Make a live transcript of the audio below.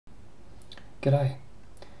G'day.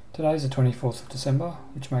 Today is the 24th of December,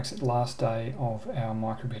 which makes it the last day of our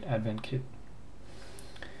microbit advent kit.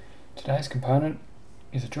 Today's component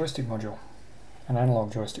is a joystick module, an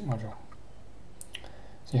analog joystick module.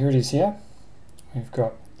 So here it is here. We've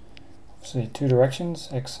got obviously two directions,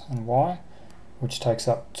 X and Y, which takes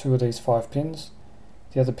up two of these 5 pins.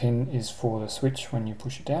 The other pin is for the switch when you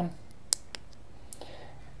push it down,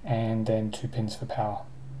 and then 2 pins for power.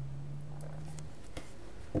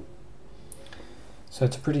 So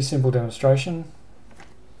it's a pretty simple demonstration.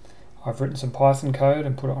 I've written some Python code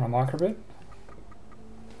and put it on a microbit.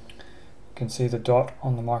 You can see the dot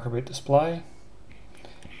on the microbit display,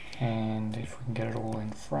 and if we can get it all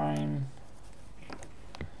in frame,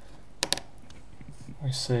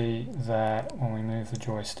 we see that when we move the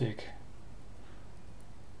joystick,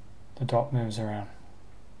 the dot moves around.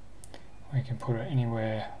 We can put it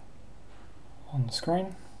anywhere on the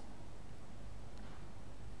screen.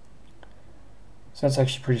 So that's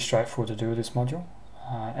actually pretty straightforward to do with this module.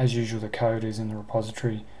 As usual, the code is in the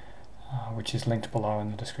repository, which is linked below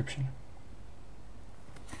in the description.